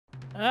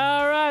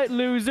All right,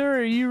 loser.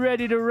 Are you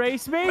ready to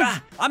race me?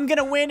 I'm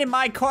gonna win in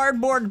my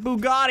cardboard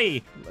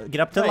Bugatti. Get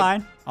up to the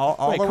line.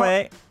 All the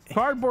way.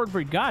 Cardboard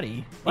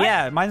Bugatti? What?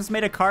 Yeah, mine's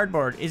made of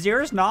cardboard. Is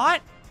yours not?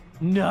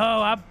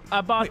 No,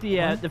 I bought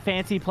the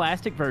fancy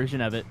plastic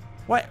version of it.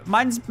 What?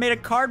 Mine's made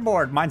of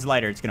cardboard. Mine's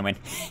lighter. It's gonna win.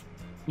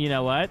 You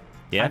know what?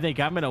 Yeah. I think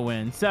I'm gonna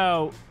win.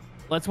 So,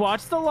 let's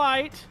watch the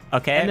light.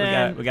 Okay,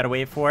 and we gotta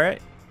wait for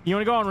it. You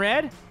wanna go on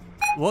red?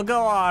 We'll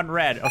go on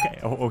red. Okay.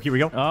 Oh, here we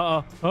go.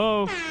 Oh.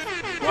 Whoa!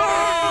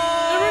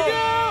 There we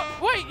go!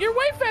 Wait, you're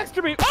way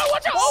faster than me. Oh,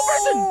 watch out!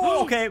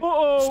 Oh, person!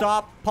 Okay.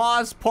 Stop.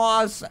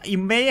 Pause. You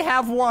may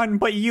have won,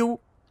 but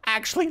you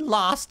actually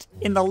lost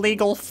in the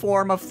legal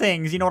form of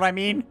things. You know what I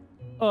mean?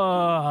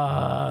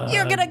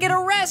 You're gonna get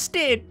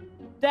arrested.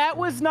 That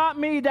was not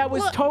me. That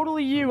was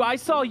totally you. I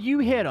saw you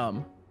hit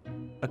him.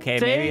 Okay,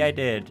 maybe I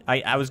did.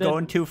 I was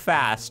going too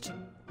fast.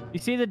 You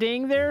see the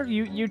ding there?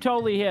 You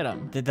totally hit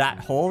him. Did that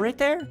hole right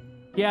there?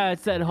 Yeah,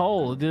 it's that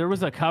hole. There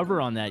was a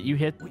cover on that. You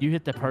hit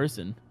the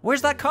person.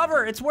 Where's that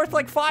cover? It's worth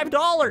like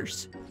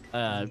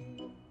 $5.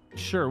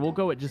 Sure. We'll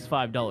go at just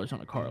 $5 on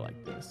a car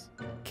like this.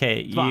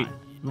 Okay,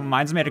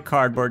 mine's made of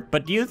cardboard.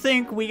 But do you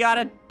think we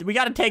gotta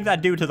take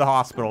that dude to the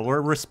hospital?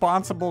 We're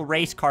responsible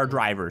race car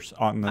drivers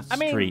on the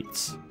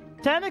streets.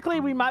 Technically,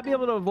 we might be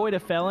able to avoid a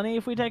felony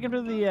if we take him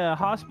to the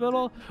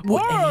hospital. Or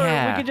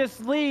we could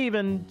just leave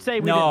and say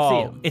we didn't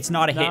see him. No, it's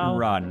not a hit and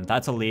run.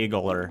 That's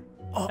illegal.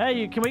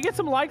 Hey, can we get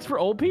some likes for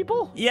old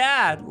people?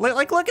 Yeah,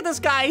 like look at this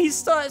guy. He's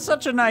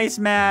such a nice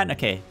man.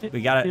 Okay,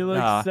 we gotta. He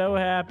looks so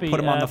happy. Put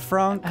him on the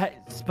front. Hey,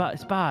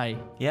 Spy.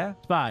 Yeah?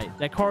 Spy,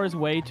 that car is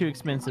way too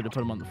expensive to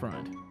put him on the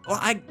front. Well,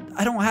 I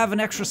don't have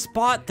an extra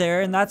spot there,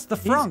 and that's the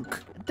front.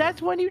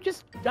 That's when you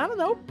just, I don't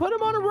know, put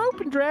him on a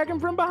rope and drag him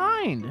from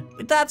behind.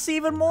 That's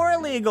even more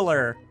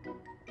illegaler.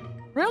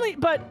 Really?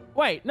 But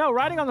wait, no,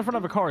 riding on the front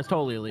of a car is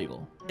totally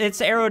illegal. It's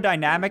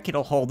aerodynamic.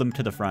 It'll hold him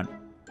to the front.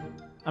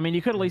 I mean,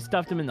 you could at least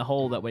stuffed him in the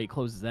hole. That way he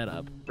closes that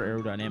up for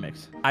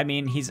aerodynamics. I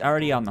mean, he's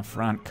already on the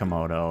front,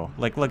 Komodo.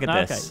 Like, look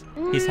at this.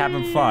 He's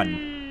having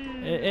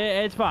fun.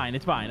 It's fine.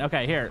 It's fine.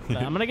 Okay, here. I'm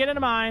going to get into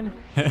mine.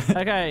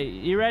 Okay,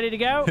 you ready to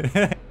go?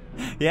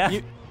 Yeah.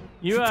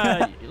 You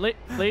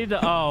lead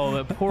the...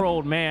 Oh, poor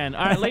old man.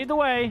 All right, lead the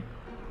way.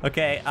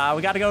 Okay,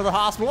 we got to go to the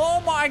hospital.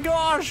 Oh, my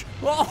gosh.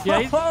 Oh,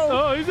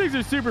 yeah, these things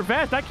are super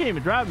fast. I can't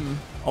even drive them.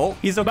 Oh,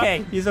 he's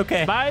okay. He's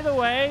okay. By the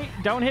way,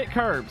 don't hit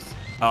curbs.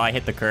 Oh, I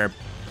hit the curb.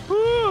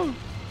 Ooh,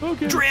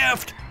 okay.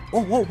 Drift!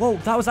 Oh, whoa.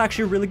 That was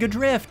actually a really good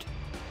drift.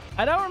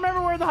 I don't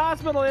remember where the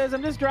hospital is.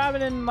 I'm just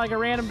driving in like a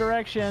random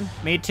direction.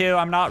 Me too.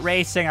 I'm not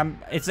racing.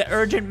 It's an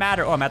urgent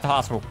matter. Oh, I'm at the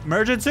hospital.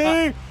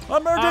 Emergency!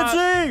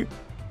 Emergency!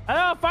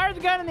 Oh, fire the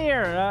gun in the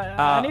air.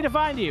 I need to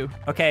find you.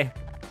 Okay.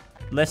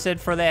 Listen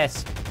for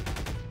this.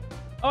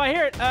 Oh, I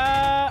hear it.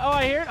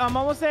 I hear it. I'm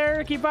almost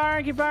there. Keep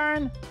firing. Keep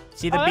firing.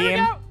 See the beam? There we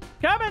go.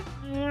 Coming.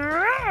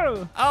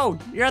 Oh,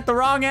 you're at the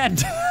wrong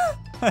end.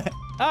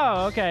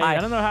 Oh, okay.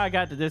 I don't know how I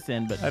got to this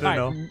end, but I don't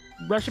know.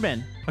 Rush him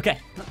in. Okay.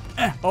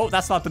 Oh,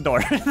 that's not the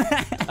door.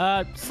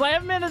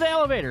 Slam him into the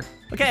elevator.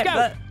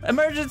 Okay.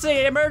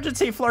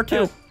 Emergency. Floor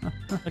 2.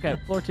 Okay,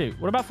 floor 2.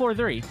 What about floor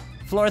 3?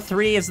 Floor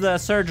 3 is the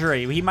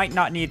surgery. He might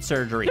not need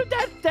surgery. Dude,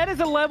 that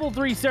is a level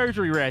 3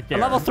 surgery right there.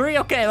 A level 3?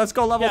 Okay, let's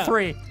go level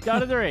 3. Go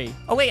to 3.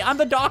 Oh, wait, I'm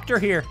the doctor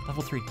here.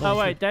 Level 3. Oh,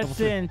 wait, that's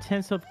the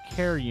intensive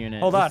care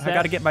unit. Hold on, I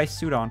gotta get my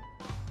suit on.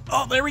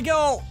 Oh, there we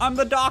go. I'm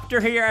the doctor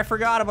here. I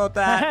forgot about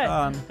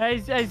that. Hey,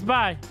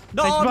 Spy.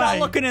 No, I'm not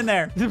looking in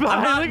there. I'm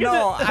not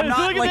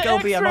like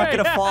Opie. I'm not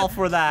gonna fall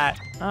for that.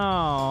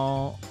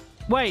 Oh,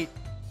 wait,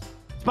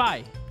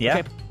 Spy. Yeah.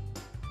 Okay.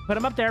 Put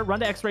him up there. Run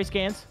the X-ray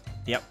scans.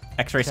 Yep.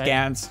 X-ray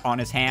scans on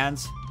his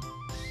hands.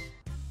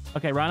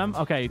 Okay, run him.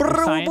 Okay,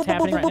 science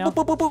happening right now.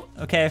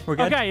 Okay, we're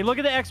good. Okay, look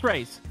at the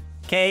X-rays.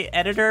 Okay,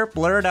 editor,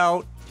 blur it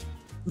out.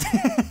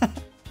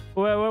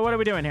 What are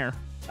we doing here?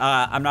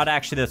 I'm not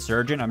actually the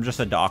surgeon. I'm just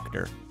a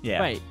doctor.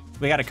 Yeah. Wait.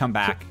 We got to come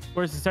back.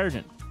 Where's the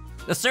surgeon?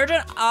 The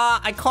surgeon,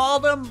 I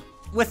called him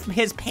with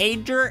his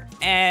pager,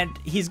 and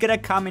he's going to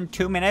come in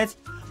 2 minutes.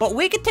 But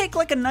we could take,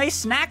 like, a nice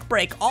snack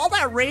break. All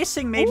that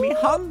racing made me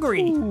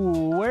hungry.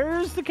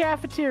 Where's the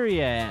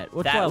cafeteria at?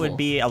 What level? That would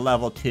be a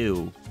level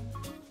 2.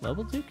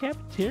 Level 2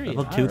 cafeteria?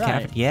 Level 2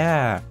 cafeteria,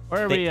 yeah.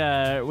 Where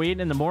are we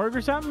eating in the morgue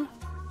or something?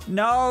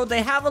 No,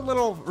 they have a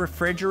little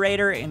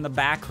refrigerator in the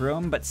back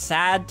room, but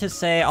sad to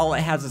say, all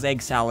it has is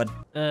egg salad.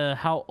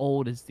 How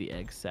old is the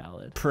egg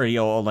salad? Pretty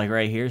old, like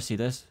right here. See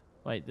this?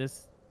 Wait,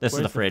 this is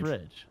the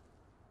fridge.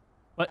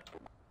 What?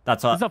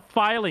 That's all. It's a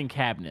filing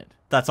cabinet.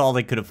 That's all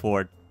they could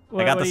afford.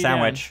 I got the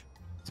sandwich.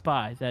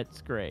 Spy,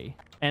 that's gray,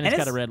 and it's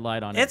got a red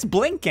light on it. It's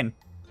blinking.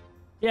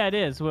 Yeah, it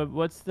is.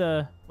 What's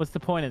the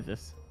point of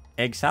this?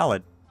 Egg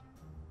salad.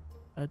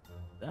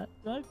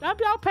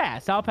 I'll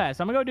pass.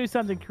 I'm gonna go do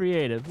something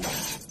creative.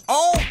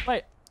 Oh!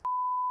 Wait.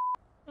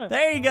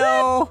 There you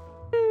go.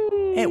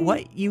 Hey,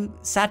 what? You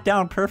sat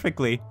down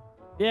perfectly.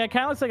 Yeah, it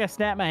kind of looks like I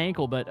snapped my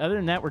ankle, but other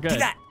than that, we're good.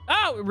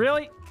 Oh,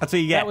 really? That's what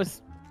you get.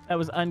 That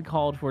was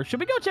uncalled for. Should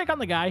we go check on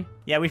the guy?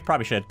 Yeah, we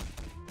probably should.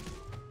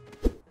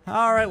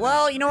 All right.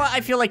 Well, you know what?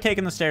 I feel like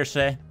taking the stairs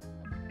today.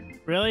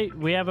 Really?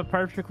 We have a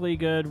perfectly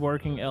good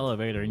working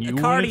elevator, and you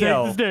want to take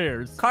the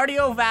stairs.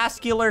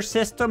 Cardiovascular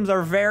systems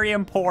are very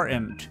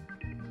important.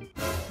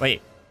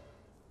 Wait.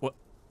 What?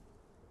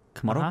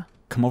 Komodo?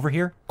 Come over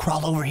here.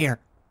 Crawl over here.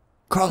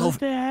 Crawl over.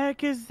 What the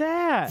heck is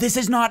that? This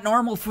is not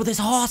normal for this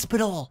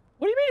hospital.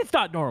 What do you mean it's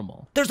not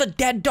normal? There's a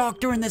dead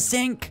doctor in the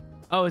sink.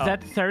 Oh, is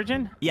that the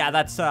surgeon? Yeah,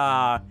 that's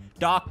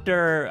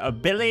Dr.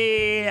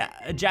 Billy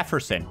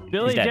Jefferson.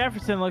 Billy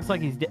Jefferson looks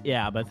like he's dead.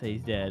 Yeah, but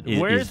he's dead.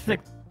 Where's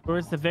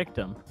the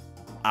victim?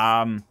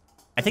 I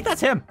think that's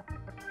him.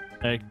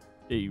 Do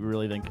you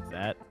really think it's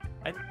that?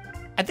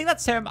 I think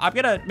that's him. I'm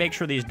gonna make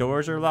sure these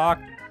doors are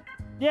locked.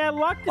 Yeah,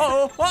 lock the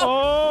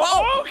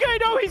Oh, okay,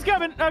 no, he's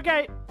coming.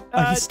 Okay.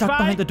 He's stuck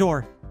behind the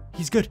door.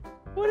 He's good.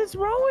 What is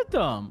wrong with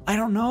them? I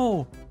don't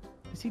know.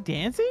 Is he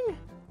dancing?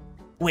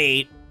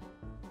 Wait.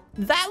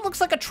 That looks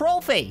like a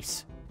troll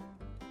face.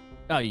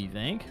 Oh, you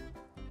think?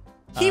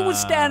 He was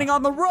standing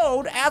on the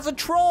road as a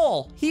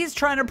troll. He's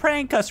trying to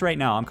prank us right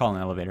now. I'm calling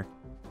the elevator.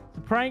 It's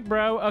a prank,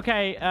 bro.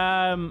 Okay,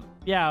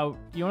 yeah,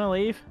 you want to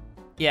leave?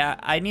 Yeah,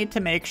 I need to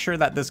make sure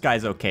that this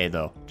guy's okay,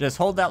 though. Just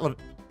hold that,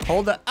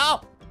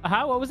 ow!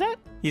 What was that?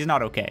 He's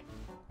not okay.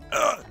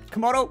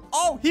 Komodo,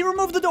 oh, he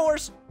removed the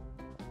doors.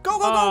 Go, go,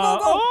 go, go,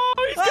 go.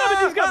 Oh,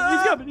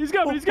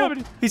 he's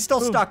coming. He's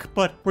still stuck,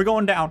 but we're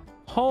going down.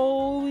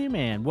 Holy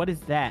man, what is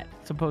that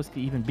supposed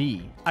to even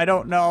be? I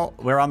don't know.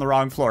 We're on the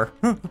wrong floor.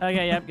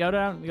 Okay, yep, go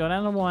down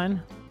to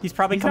 1. He's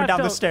probably coming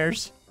down the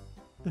stairs.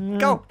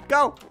 Go,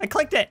 go. I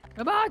clicked it.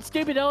 Come on,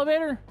 stupid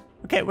elevator.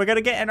 Okay, we're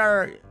gonna get in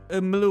our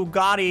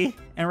Malugatti,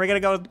 and we're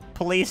gonna go to the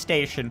police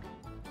station.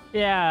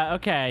 Yeah,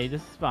 okay,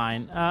 this is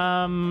fine.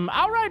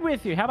 I'll ride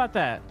with you. How about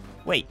that?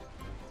 Wait,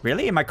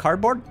 really? In my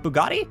cardboard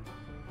Bugatti?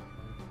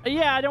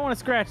 Yeah, I don't want to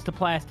scratch the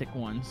plastic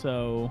one,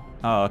 so...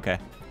 Oh, okay.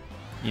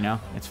 You know,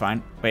 it's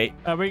fine. Wait.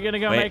 Are we gonna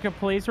go make a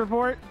police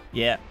report?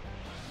 Yeah.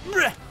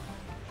 Wait,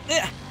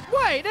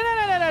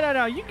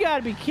 no. You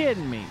gotta be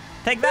kidding me.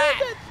 Take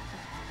that.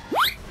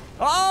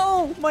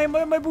 Oh, my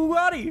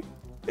Bugatti.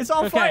 It's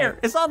on fire.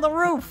 It's on the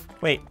roof.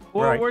 Wait.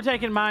 Well, we're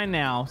taking mine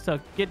now, so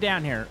get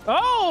down here.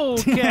 Oh,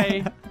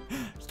 okay.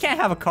 You can't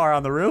have a car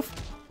on the roof.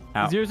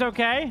 Ow. Is yours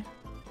okay?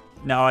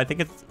 No, I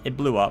think it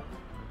blew up.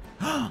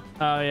 Oh,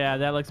 yeah,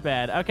 that looks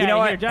bad. Okay, you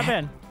know here, jump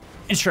in.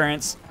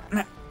 Insurance.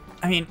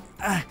 I mean...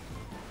 I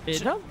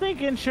don't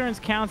think insurance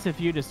counts if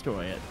you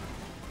destroy it.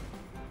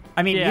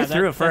 I mean, you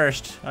threw it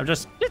first. I'm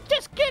just...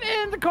 Just get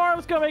in the car.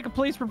 Let's go make a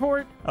police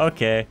report.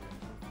 Okay.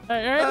 All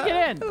right,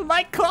 get in.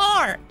 My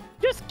car!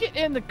 Just get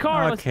in the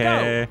car.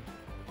 Okay. Let's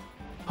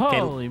go.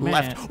 Holy man.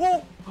 Left.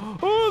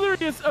 Oh, there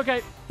he is.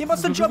 Okay. He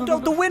must have jumped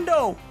out the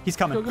window. He's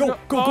coming. Go.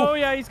 Oh,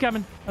 yeah, he's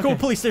coming. Okay. Go,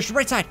 police station.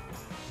 Right side.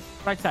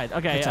 Right side.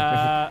 Okay. Right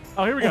side.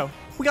 Oh, here we go.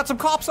 We got some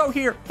cops out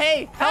here.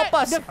 Hey, help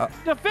us.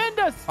 Defend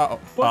us.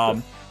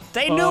 Uh-oh.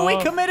 They knew we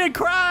committed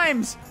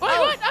crimes. Wait,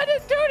 what? I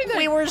didn't do anything.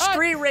 We were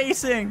street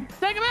racing.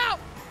 Take them out.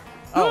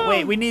 Oh,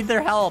 wait. We need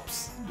their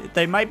helps.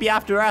 They might be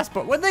after us,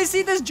 but when they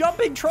see this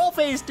jumping troll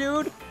face,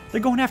 dude, they're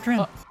going after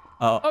him.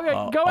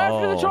 Okay, go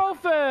after the troll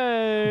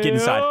face. Get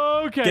inside.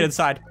 Okay. Get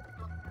inside.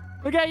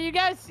 Okay, you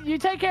guys, you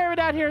take care of it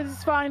out here. This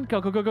is fine. Go.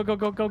 The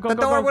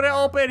door wouldn't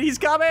open. He's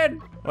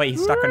coming. Wait,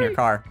 he's stuck on your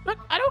car.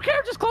 I don't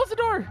care. Just close the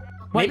door.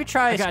 Maybe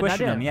try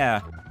squishing him.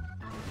 Yeah.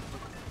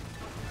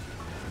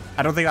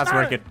 I don't think that's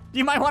working.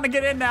 You might want to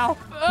get in now.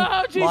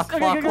 Oh, jeez. Lock.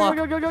 No, I'm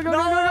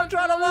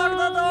trying to lock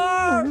the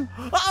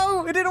door.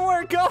 Oh, it didn't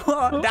work.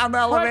 Go down the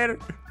elevator.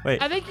 Wait.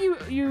 I think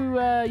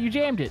you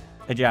jammed it.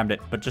 I jammed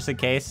it, but just in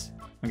case,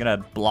 I'm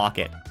gonna block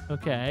it.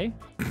 Okay.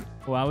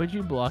 Why would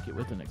you block it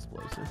with an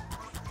explosive?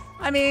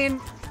 I mean,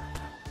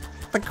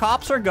 the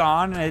cops are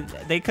gone.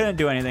 They couldn't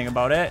do anything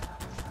about it.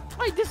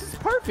 Wait, this is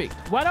perfect.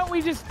 Why don't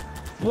we just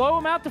blow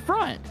them out the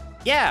front?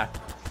 Yeah.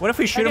 What if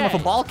we shoot him with a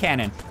ball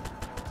cannon?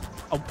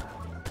 Oh,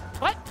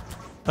 what?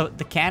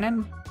 The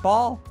cannon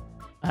ball?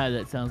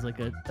 That sounds like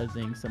a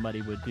thing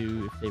somebody would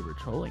do if they were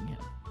trolling him.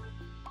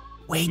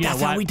 Wait,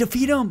 that's how we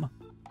defeat him.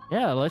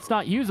 Yeah, let's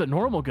not use a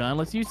normal gun.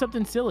 Let's use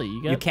something silly.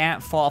 You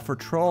can't fall for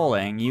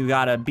trolling. You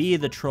gotta be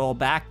the troll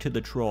back to the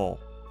troll.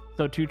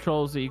 So 2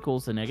 trolls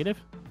equals a negative?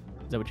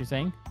 Is that what you're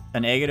saying? A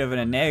negative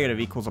and a negative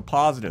equals a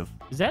positive.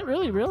 Is that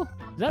really real?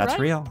 Is that That's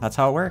real. That's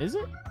how it works. Is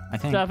it? I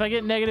think. So if I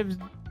get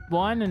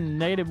 -1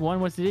 and -1,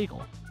 what's it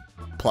equal?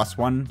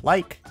 +1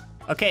 like.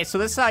 Okay, so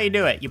this is how you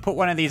do it. You put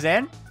one of these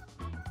in.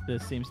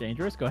 This seems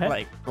dangerous. Go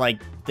ahead.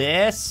 Like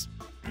this.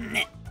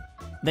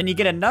 Then you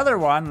get another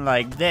one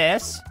like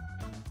this.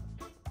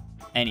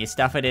 And you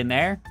stuff it in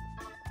there.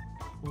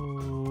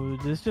 Ooh,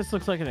 this just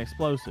looks like an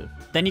explosive.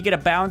 Then you get a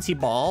bouncy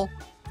ball.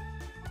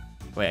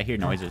 Wait, I hear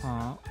noises.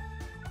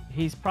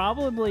 He's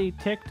probably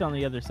ticked on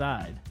the other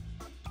side.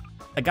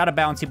 I got a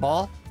bouncy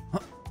ball.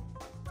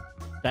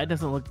 That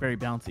doesn't look very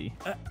bouncy.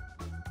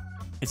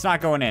 It's not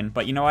going in,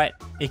 but you know what?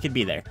 It could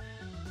be there.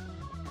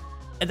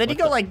 And then you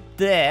go like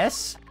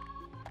this.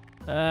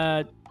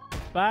 I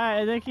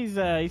think he's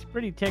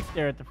pretty ticked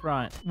there at the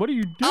front. What are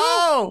you doing?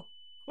 Oh!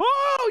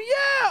 Oh,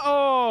 yeah!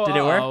 Oh! Did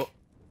it work?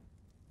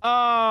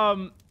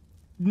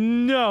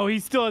 No,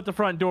 he's still at the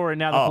front door, and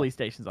now the police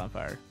station's on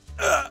fire.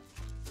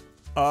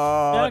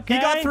 Okay. He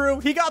got through.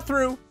 He got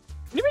through. What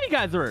do you mean he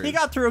got through? He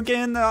got through. Get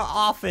in the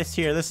office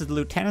here. This is the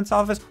lieutenant's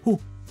office. Ooh,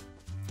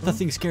 that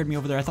thing scared me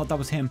over there. I thought that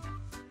was him.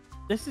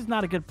 This is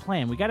not a good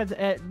plan. We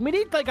gotta. We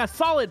need like a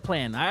solid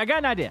plan. I got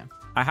an idea.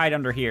 I hide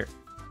under here.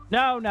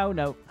 No.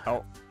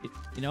 Oh,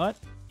 You know what?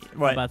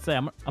 what? I'm about to say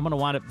I'm gonna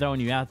wind up throwing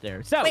you out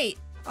there. So Wait.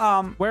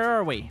 where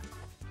are we?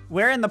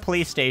 We're in the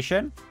police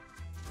station.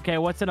 Okay,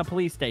 what's in a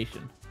police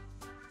station?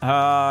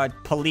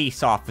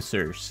 Police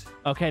officers.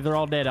 Okay, they're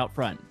all dead out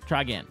front.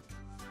 Try again.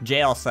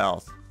 Jail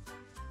cells.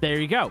 There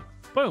you go.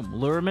 Boom.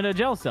 Lure him in a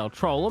jail cell.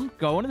 Troll him.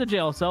 Go into the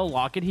jail cell.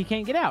 Lock it. He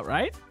can't get out,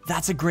 right?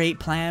 That's a great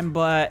plan,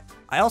 but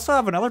I also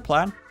have another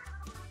plan.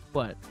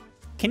 What?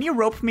 Can you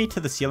rope me to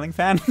the ceiling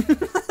fan? Does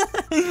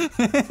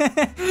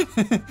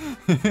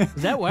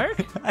that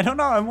work? I don't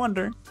know. I'm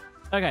wondering.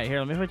 Okay, here.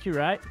 Let me put you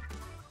right.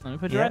 Let me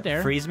put you right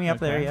there. Freeze me up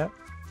there, yeah.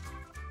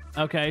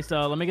 Okay,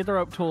 so let me get the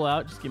rope tool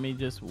out. Just give me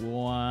just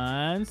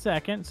 1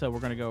 second. So we're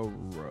going to go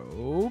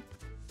rope.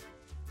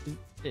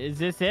 Is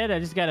this it? I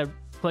just got to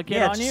click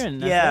it on you?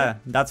 And that's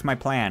it? That's my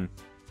plan.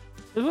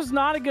 This was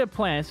not a good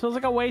plan. This feels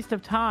like a waste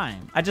of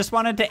time. I just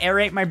wanted to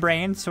aerate my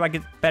brain so I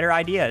get better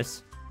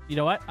ideas. You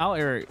know what? I'll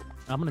aerate.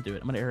 I'm going to do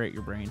it. I'm going to aerate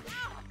your brain.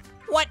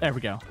 What? There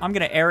we go. I'm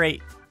going to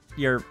aerate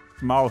your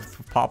mouth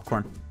with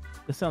popcorn.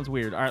 This sounds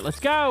weird. All right,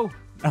 let's go.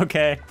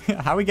 Okay.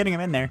 How are we getting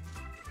him in there?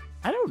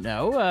 I don't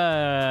know.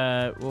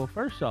 Well,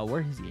 first of all,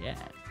 where is he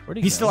at? Where'd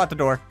he go? He's still at the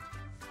door.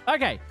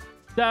 Okay.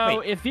 So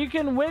Wait. if you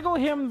can wiggle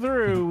him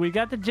through, we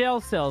got the jail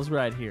cells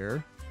right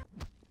here.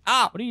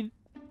 Oh! What are you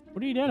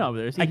doing over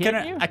there? Is he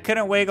hitting you? I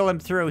couldn't wiggle him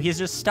through. He's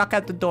just stuck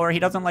at the door. He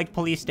doesn't like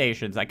police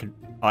stations.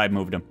 I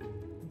moved him.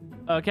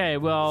 Okay,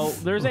 well,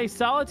 there's a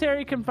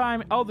solitary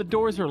confinement. Oh, the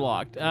doors are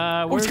locked.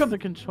 Where's the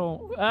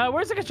control?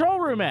 Where's the control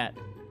room at?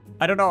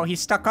 I don't know.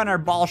 He's stuck on our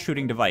ball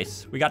shooting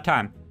device. We got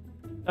time.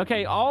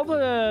 Okay, all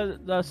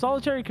the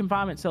solitary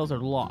confinement cells are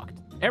locked.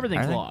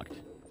 Everything's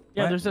locked.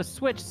 Yeah, What? there's a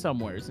switch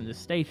somewhere in the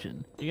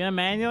station. You gonna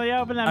manually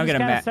open it? I'm just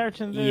gonna kind of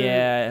searching through.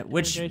 Yeah.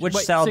 Which Wait,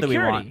 cell do we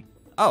want? security.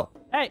 Oh.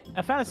 Hey,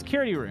 I found a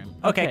security room.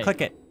 Okay,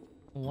 click it.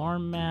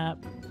 Alarm map.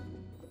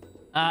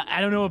 I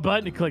don't know what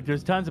button to click.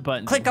 There's tons of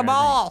buttons. Click them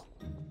all.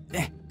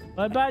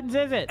 What buttons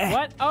is it?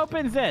 What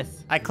opens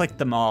this? I clicked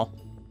them all.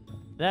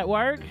 That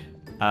work?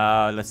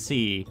 Let's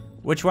see.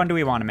 Which one do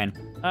we want him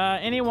in?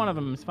 Any one of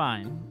them is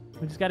fine.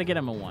 We just got to get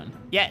him a one.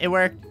 Yeah, it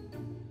worked.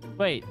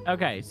 Wait.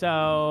 Okay.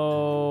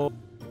 So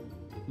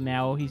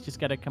now he's just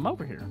got to come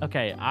over here.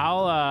 Okay.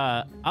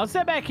 I'll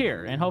sit back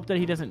here and hope that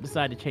he doesn't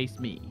decide to chase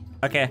me.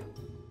 Okay.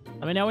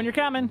 Let me know when you're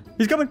coming.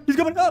 He's coming. He's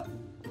coming up.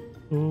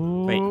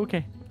 Wait.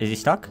 Okay. Is he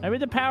stuck? Maybe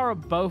the power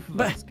of both of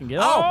us can get.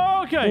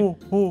 Oh, okay.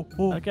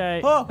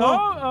 Okay.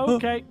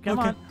 Okay. Come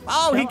on.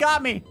 Oh, he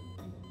got me.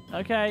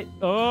 Okay.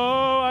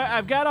 Oh,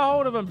 I've got a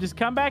hold of him. Just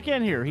come back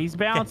in here. He's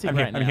bouncing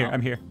right now.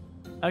 I'm here.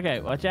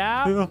 Okay, watch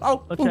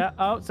out. Watch out.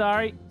 Oh,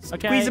 sorry.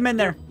 Okay. Squeeze him in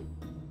there.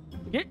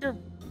 Get your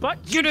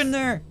butt. Get in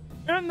there.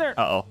 Get in there.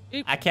 Uh-oh.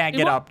 I can't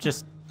get up.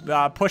 Just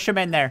push him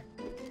in there.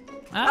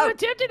 I'm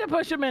attempting to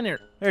push him in there.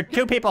 There are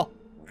two people.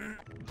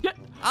 Get...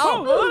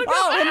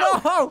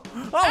 Oh,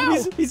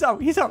 no. He's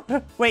out. He's out.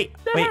 Wait.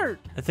 Hurt.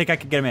 I think I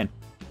could get him in. Is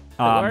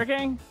it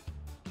working?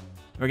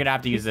 We're going to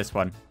have to use this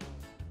one.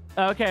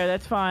 Okay,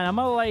 that's fine. I'm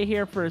going to lay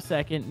here for a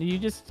second. You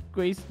just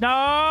squeeze.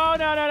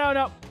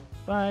 No.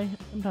 Bye.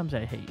 Sometimes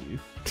I hate you.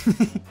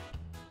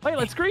 Wait,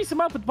 let's grease him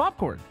up with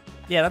popcorn.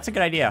 Yeah, that's a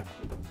good idea.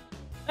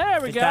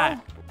 There we go.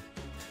 That.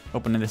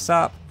 Opening this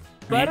up.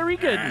 Buttery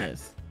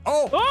goodness.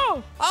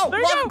 Oh, there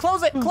you go.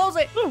 Close it.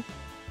 The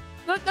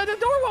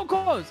door won't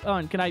close. Oh,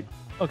 and can I?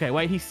 Okay,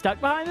 wait. He's stuck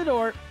behind the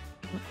door.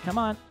 Come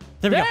on.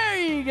 There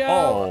you go.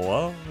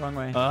 Oh, wrong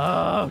way.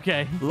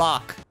 Okay.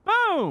 Lock.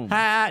 Boom.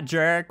 Ha,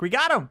 jerk. We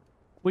got him.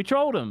 We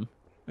trolled him.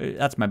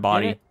 That's my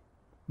body.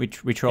 We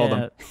trolled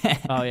him.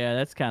 Oh yeah,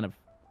 that's kind of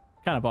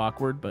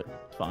awkward, but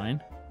it's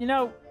fine. You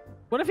know,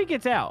 what if he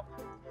gets out?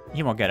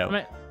 He won't get out. I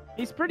mean,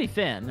 he's pretty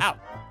thin. Ow.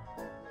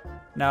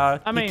 No,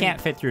 he can't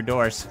fit through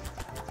doors.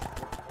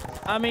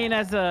 I mean,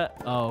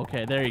 oh,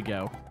 okay, there you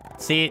go.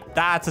 See,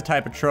 that's a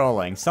type of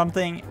trolling.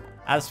 Something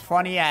as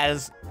funny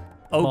as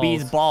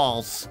OB's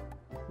balls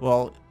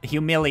will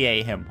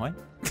humiliate him. What?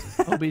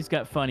 OB's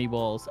got funny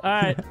balls. All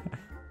right.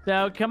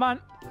 So, come on.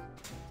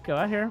 Go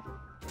out here.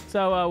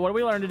 So, what did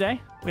we learn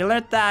today? We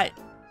learned that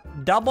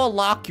double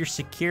lock your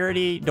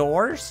security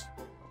doors.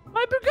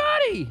 My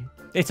Bugatti!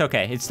 It's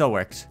okay. It still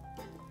works.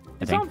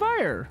 It's on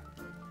fire.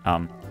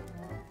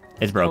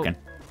 It's broken.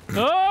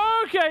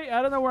 Oh. Okay.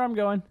 I don't know where I'm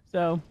going.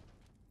 So,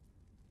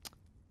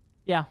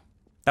 yeah.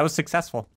 That was successful.